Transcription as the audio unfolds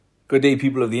Good day,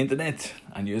 people of the internet,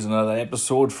 and here's another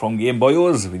episode from Game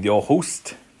Boyos with your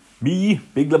host, me,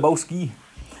 Big Lebowski.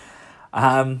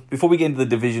 Before we get into the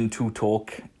Division 2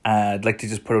 talk, I'd like to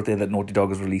just put out there that Naughty Dog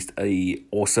has released a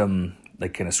awesome,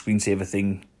 kind of screensaver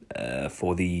thing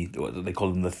for what they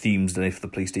call them, the themes for the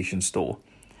PlayStation Store.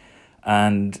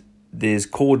 And there's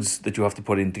codes that you have to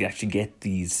put in to actually get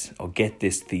this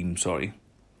theme, The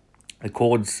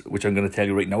codes, which I'm going to tell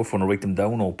you right now, if you want to write them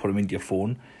down or put them into your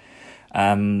phone.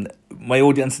 My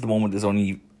audience at the moment is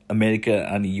only America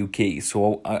and the UK,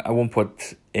 so I won't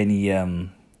put any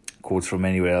codes from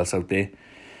anywhere else out there.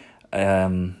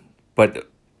 But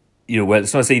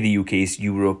it's not to say the UK, it's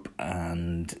Europe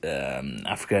and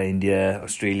Africa, India,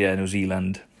 Australia, New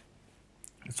Zealand.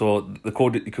 So the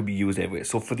code, it could be used everywhere.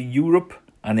 So for the Europe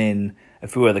and then a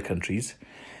few other countries,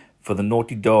 for the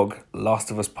Naughty Dog Last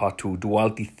of Us Part 2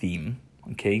 Duality theme,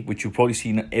 okay, which you've probably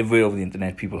seen everywhere over the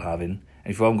internet, people having.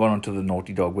 And if you haven't gone onto the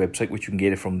Naughty Dog website, which you can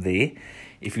get it from there,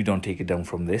 if you don't take it down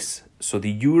from this. So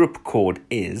the Europe code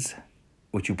is,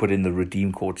 which you put in the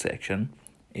redeem code section,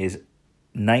 is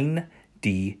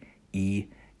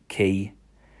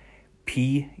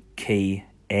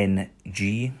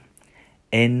 9DEKPKNG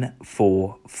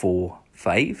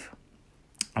N445.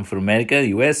 And for America,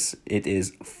 US, it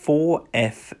is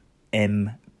 4FMP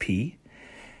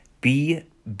BBNM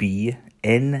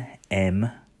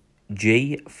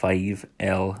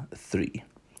J5L3.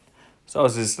 So that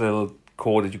was this little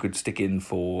code that you could stick in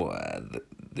for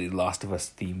the Last of Us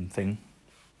theme thing.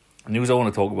 The news I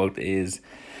want to talk about is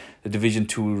the Division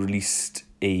 2 released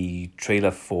a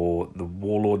trailer for the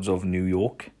Warlords of New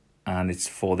York, and it's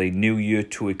for the New Year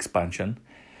 2 expansion.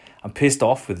 I'm pissed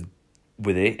off with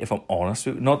it, if I'm honest.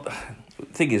 The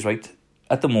thing is, right,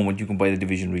 at the moment you can buy the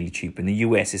Division really cheap. In the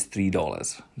US it's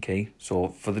 $3, okay? So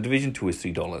for the Division 2 is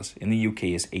 $3. In the UK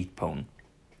it's £8.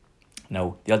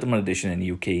 Now, the Ultimate Edition in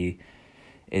the UK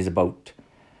is about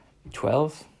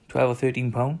 12 or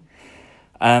 £13.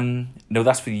 Now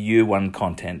that's for the year one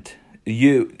content.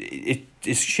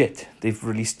 It's shit. They've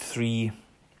released three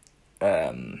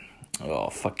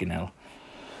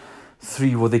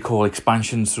what they call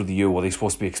expansions through the year. Well, they're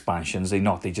supposed to be expansions. They're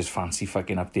not. They just fancy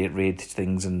fucking update raid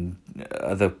things and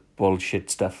other bullshit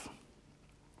stuff.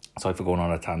 Sorry for going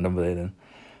on a tandem there then.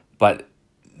 But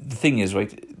the thing is,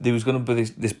 right, there was going to be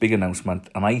this big announcement,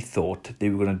 and I thought they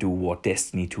were going to do what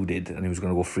Destiny 2 did, and it was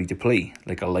going to go free to play,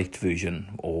 like a light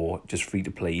version or just free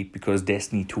to play, because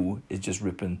Destiny 2 is just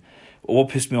ripping. What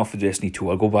pissed me off with Destiny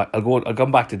 2, I'll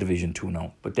come back to Division 2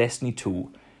 now, but Destiny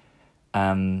 2,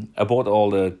 I bought all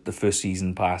the first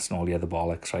season pass and all the other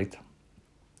bollocks, right,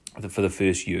 for the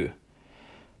first year.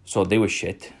 So they were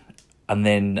shit. And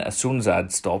then as soon as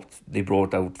I'd stopped, they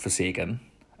brought out Forsaken,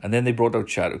 and then they brought out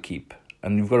Shadowkeep.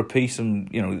 And you've got to pay some,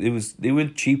 they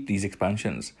weren't cheap, these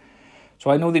expansions.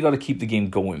 So I know they got to keep the game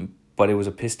going, but it was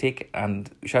a piss take, and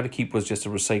Shadowkeep was just a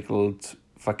recycled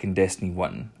fucking Destiny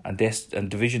 1. And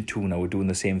Division 2 now are doing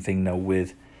the same thing now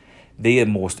with their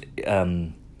most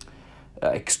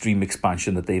extreme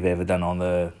expansion that they've ever done on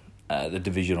the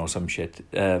Division or some shit.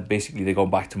 Basically, they're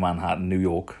going back to Manhattan, New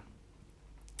York,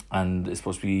 and it's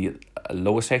supposed to be a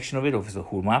lower section of it, or if it's the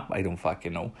whole map, I don't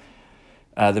fucking know.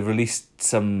 They've released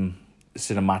some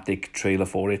cinematic trailer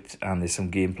for it, and there's some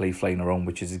gameplay flying around,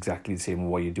 which is exactly the same as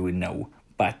what you're doing now.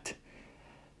 But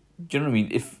do you know what I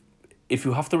mean? If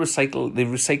you have to recycle, they're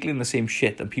recycling the same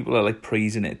shit, and people are like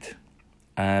praising it,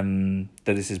 that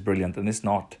this is brilliant, and it's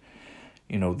not.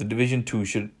 The Division 2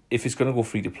 should, if it's going to go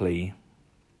free to play,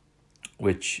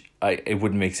 which it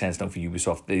wouldn't make sense now for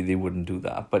Ubisoft, they wouldn't do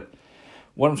that. But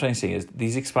what I'm trying to say is,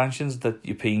 these expansions that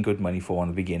you're paying good money for in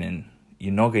the beginning,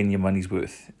 you're not getting your money's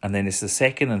worth. And then it's the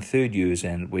second and third years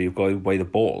end where you've got to buy the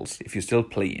balls if you're still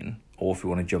playing, or if you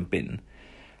want to jump in.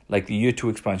 Like the year 2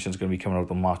 expansion is going to be coming out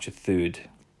on March 3rd.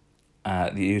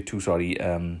 The year 2,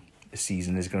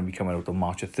 season is going to be coming out on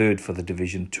March 3rd for the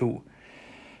Division 2.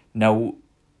 Now,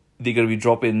 they're going to be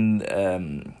dropping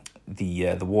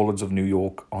the Warlords of New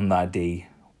York on that day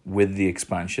with the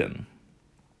expansion.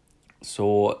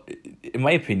 So, in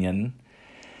my opinion,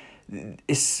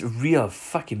 it's a real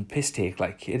fucking piss take.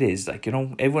 It is.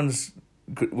 Everyone's,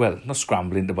 not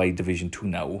scrambling to buy Division 2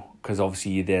 now, because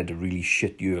obviously they had a really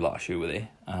shit year last year, were they?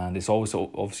 And it's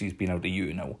obviously it's been out a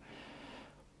year now.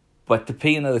 But to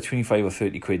pay another 25 or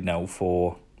 30 quid now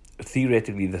for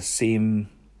theoretically the same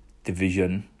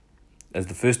Division as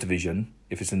the first Division,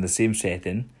 if it's in the same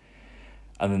setting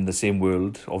and in the same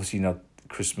world, obviously not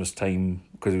Christmas time,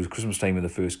 because it was Christmas time in the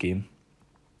first game,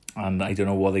 and I don't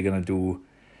know what they're going to do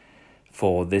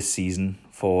for this season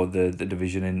for the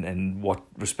Division in what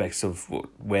respects of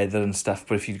weather and stuff.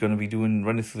 But if you're going to be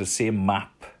running through the same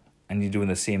map and you're doing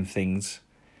the same things,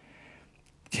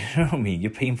 Do you know what I mean?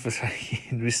 You're paying for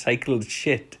recycled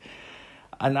shit.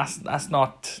 And that's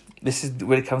not... This is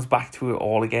where it comes back to it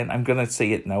all again. I'm going to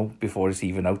say it now before it's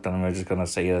even out, and I'm just going to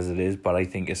say it as it is, but I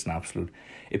think it's an absolute...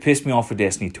 It pissed me off with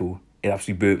Destiny 2. It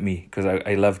absolutely burnt me, because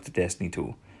I loved Destiny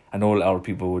 2. I know a lot of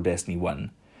people were Destiny 1,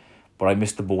 but I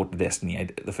missed the boat with Destiny.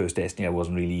 The first Destiny, I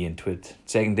wasn't really into it.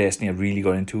 Second Destiny, I really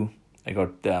got into. I got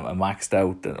I maxed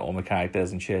out all my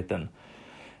characters and shit, and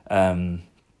I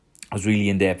was really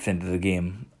in-depth into the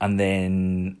game. And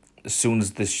then as soon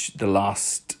as the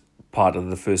last part of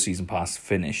the first season pass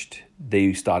finished,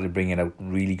 they started bringing out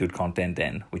really good content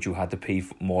then, which you had to pay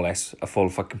for more or less a full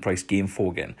fucking price game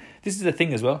for again. This is the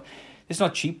thing as well. It's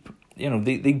not cheap. You know,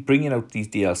 they bringing out these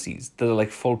DLCs that are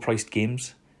like full priced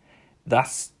games.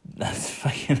 That's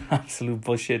fucking absolute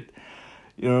bullshit.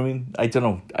 You know what I mean? I don't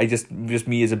know. I just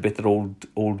me as a bitter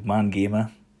old man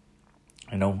gamer.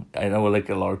 I know like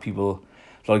a lot of people,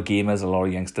 a lot of gamers, a lot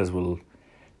of youngsters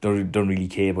don't really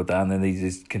care about that, and then they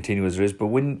just continue as it is. But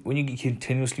when you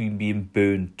continuously being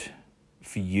burnt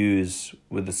for years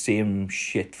with the same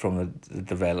shit from the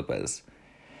developers,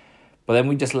 but then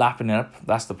we just lapping it up,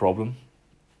 that's the problem.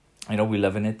 I know we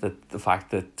live in it, that the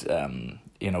fact that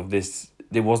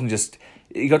there wasn't just...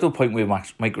 It got to a point where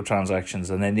microtransactions,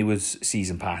 and then there was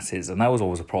season passes, and that was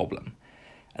always a problem.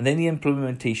 And then the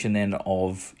implementation then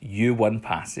of year 1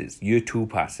 passes, year 2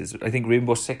 passes. I think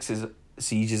Rainbow Six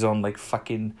Siege is on like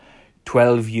fucking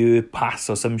 12-year pass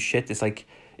or some shit. It's like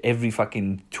every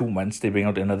fucking 2 months they bring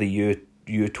out another year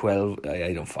 12.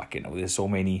 I don't fucking know. There's so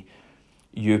many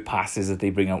year passes that they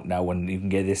bring out now, and you can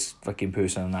get this fucking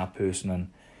person and that person,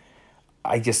 and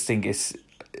I just think it's...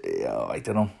 I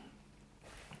don't know.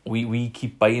 We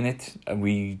keep buying it, and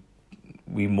we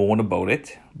moan about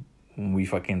it. We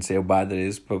fucking say how bad it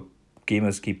is, but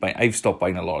gamers keep buying. I've stopped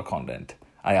buying a lot of content.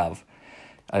 I have.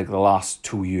 Like the last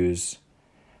 2 years,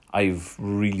 I've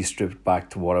really stripped back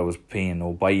to what I was paying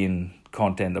or buying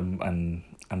content and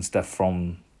stuff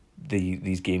from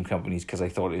these game companies, because I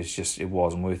thought it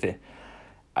wasn't worth it.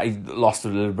 I lost a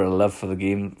little bit of love for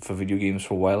video games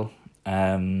for a while.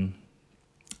 And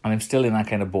I'm still in that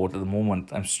kind of boat at the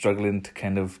moment. I'm struggling to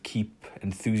kind of keep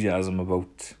enthusiasm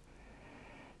about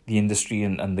the industry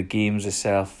and the games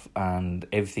itself and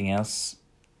everything else.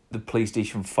 The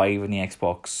PlayStation 5 and the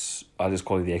Xbox, I'll just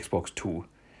call it the Xbox 2,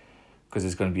 because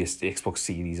it's going to be the Xbox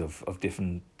series of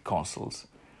different consoles.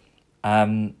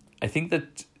 I think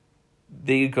that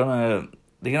they're gonna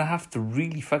have to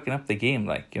really fucking up the game,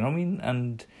 like, you know what I mean?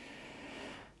 And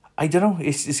I don't know,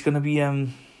 it's gonna be a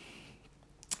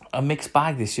mixed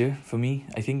bag this year for me.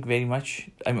 I think very much.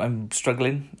 I'm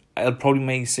struggling. I'll probably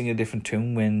may sing a different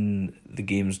tune when the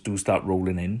games do start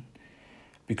rolling in,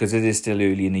 because it is still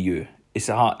early in the year. It's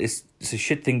a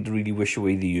shit thing to really wish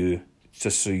away the year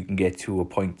just so you can get to a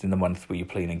point in the month where you're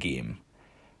playing a game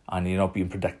and you're not being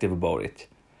productive about it.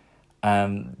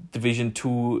 Division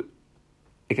 2,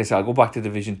 like I said, I'll go back to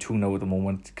Division 2 now at the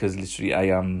moment, because literally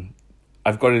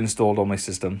I've got it installed on my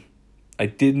system. I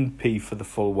didn't pay for the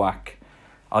full whack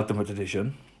Ultimate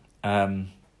Edition. I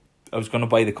was going to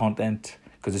buy the content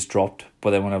because it's dropped, but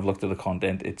then when I've looked at the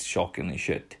content, it's shockingly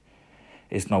shit.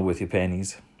 It's not worth your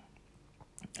pennies.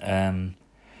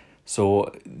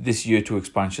 So this year 2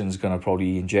 expansion is going to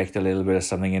probably inject a little bit of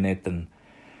something in it, and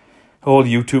all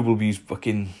YouTube will be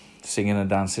fucking singing and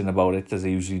dancing about it as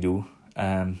they usually do.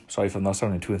 Sorry if I'm not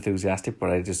sounding too enthusiastic, but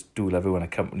I just do love it when a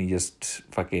company just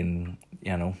fucking,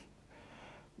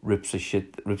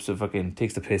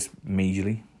 takes the piss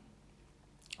majorly.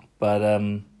 But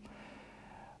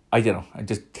I don't know. I'm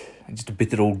just a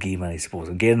bitter old gamer, I suppose.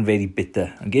 I'm getting very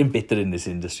bitter. I'm getting bitter in this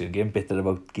industry. I'm getting bitter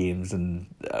about games and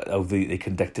how they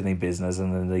conducting their business,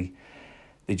 and then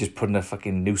they just putting a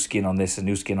fucking new skin on this and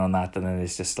new skin on that, and then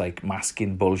it's just like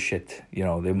masking bullshit. You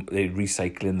know, they're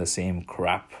recycling the same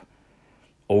crap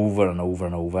over and over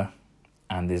and over,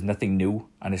 and there's nothing new,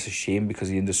 and it's a shame because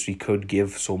the industry could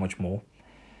give so much more.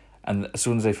 And as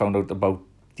soon as I found out about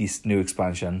this new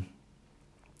expansion,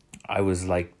 I was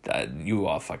like, you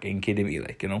are fucking kidding me,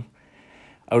 like, you know.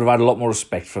 I would have had a lot more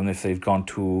respect from them if they'd gone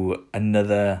to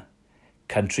another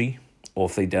country, or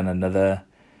if they'd done another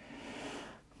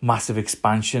massive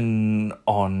expansion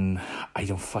on, I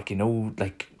don't fucking know,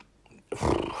 like,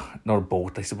 not a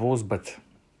boat, I suppose, but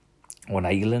on an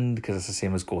island, because it's the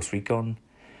same as Ghost Recon.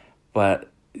 But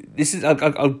this is,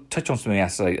 I'll touch on something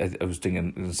else I was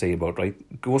thinking to say about,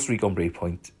 right? Ghost Recon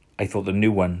Breakpoint, I thought the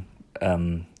new one,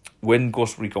 when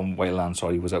Ghost Recon Wildlands,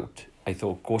 was out, I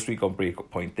thought Ghost Recon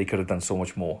Breakpoint, they could have done so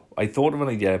much more. I thought of an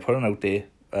idea, I put it out there,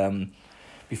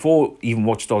 before even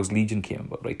Watch Dogs Legion came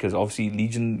about, right? Because obviously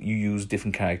Legion, you use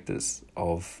different characters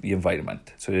of the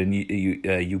environment. So in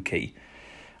UK,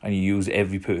 and you use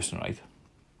every person, right?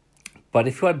 But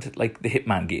if you had like the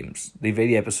Hitman games, they're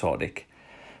very episodic.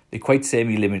 They're quite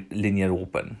semi-linear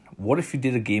open. What if you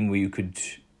did a game where you could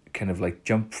kind of like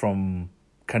jump from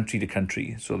country to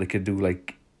country? So they could do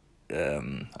like,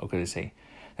 how could I say?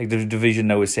 Like the Division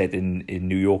now is set in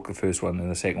New York, the first one, and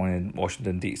the second one in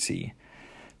Washington, D.C.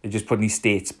 They just put in these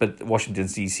states, but Washington,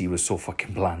 D.C. was so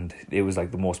fucking bland. It was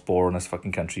like the most boringest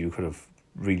fucking country you could have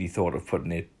really thought of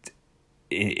putting it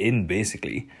in,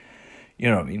 basically. You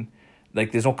know what I mean?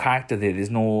 Like, there's no character there. There's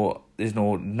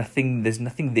nothing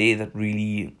there that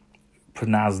really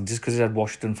pronounced, just because it had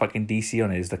Washington fucking DC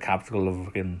on it, is the capital of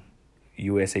fucking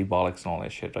USA bollocks and all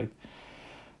that shit, right?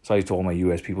 Sorry to all my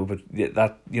US people, but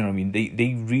that, you know what I mean?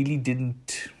 They really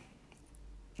didn't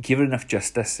give it enough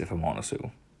justice, if I'm honest with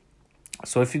you.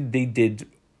 So if they did,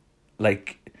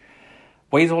 like,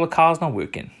 why is all the cars not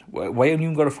working? Why haven't you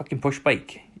even got a fucking push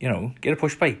bike? You know, get a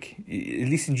push bike. At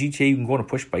least in GTA you can go on a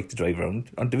push bike to drive around.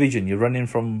 On Division, you're running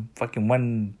from fucking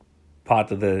one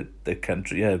part of the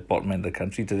country, bottom end of the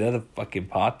country, to the other fucking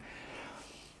part.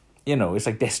 You know, it's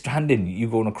like Death Stranding.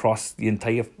 You're going across the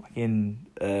entire fucking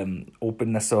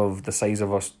openness of the size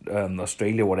of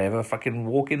Australia, whatever, fucking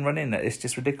walking, running. It's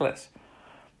just ridiculous.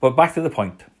 But back to the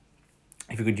point.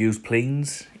 If you could use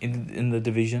planes in the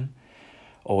Division,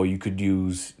 or you could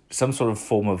use some sort of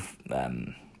form of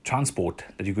transport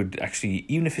that you could actually,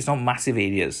 even if it's not massive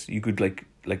areas, you could like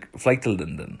fly to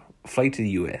London, fly to the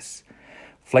US,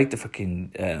 fly to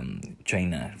fucking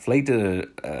China, fly to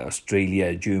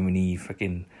Australia, Germany,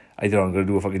 fucking, I don't know, I'm going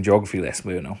to do a fucking geography lesson,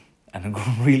 you know, and I'm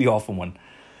going really off on one.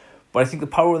 But I think the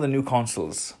power of the new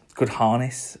consoles could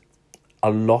harness a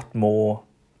lot more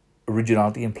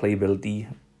originality and playability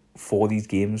for these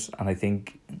games, and I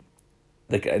think,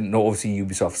 like, I know obviously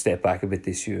Ubisoft stepped back a bit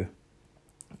this year,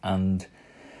 and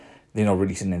they're not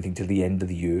releasing anything till the end of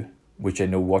the year, which I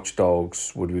know Watch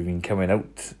Dogs would have been coming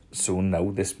out soon now,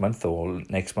 this month or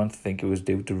next month, I think it was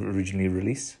due to originally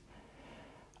release.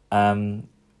 But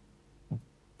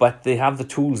they have the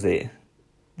tools there.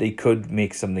 They could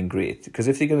make something great, because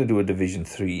if they're going to do a Division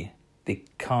 3, they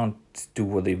can't do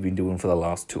what they've been doing for the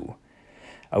last two.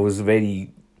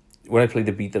 When I played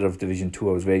the beta of Division 2,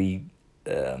 I was very,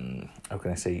 how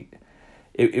can I say,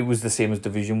 it was the same as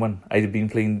Division 1.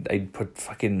 I'd put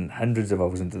fucking hundreds of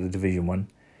hours into the Division 1.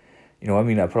 You know, I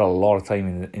mean, I put a lot of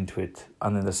time into it.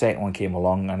 And then the second one came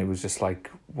along, and it was just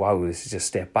like, wow, this is just a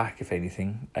step back, if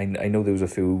anything. I know there was a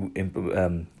few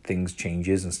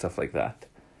changes and stuff like that.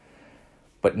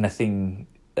 But nothing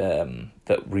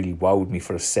that really wowed me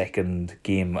for a second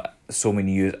game so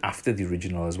many years after the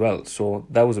original as well. So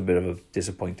that was a bit of a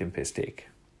disappointing piss take.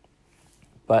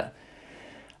 But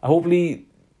hopefully,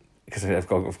 because I've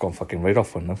gone fucking right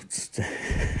off on now.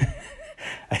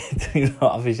 I don't know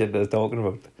half the shit I was talking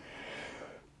about.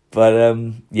 But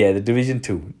the Division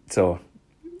 2. So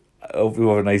I hope you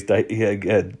have a nice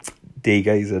day,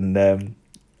 guys, and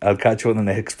I'll catch you on the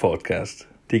next podcast.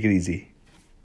 Take it easy.